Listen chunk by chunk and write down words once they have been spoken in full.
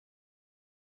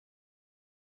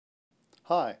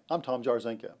Hi, I'm Tom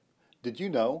Jarzenka. Did you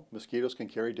know mosquitoes can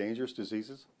carry dangerous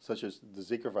diseases such as the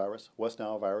Zika virus, West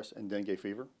Nile virus, and dengue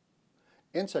fever?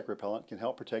 Insect repellent can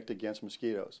help protect against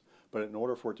mosquitoes, but in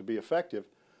order for it to be effective,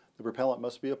 the repellent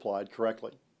must be applied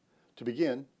correctly. To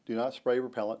begin, do not spray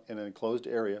repellent in an enclosed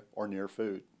area or near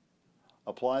food.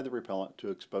 Apply the repellent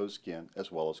to exposed skin as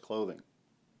well as clothing.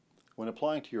 When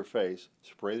applying to your face,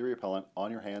 spray the repellent on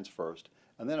your hands first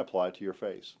and then apply to your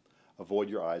face. Avoid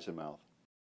your eyes and mouth.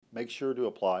 Make sure to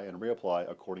apply and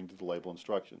reapply according to the label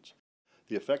instructions.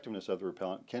 The effectiveness of the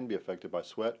repellent can be affected by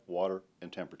sweat, water,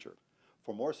 and temperature.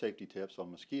 For more safety tips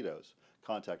on mosquitoes,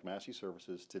 contact Massey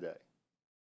Services today.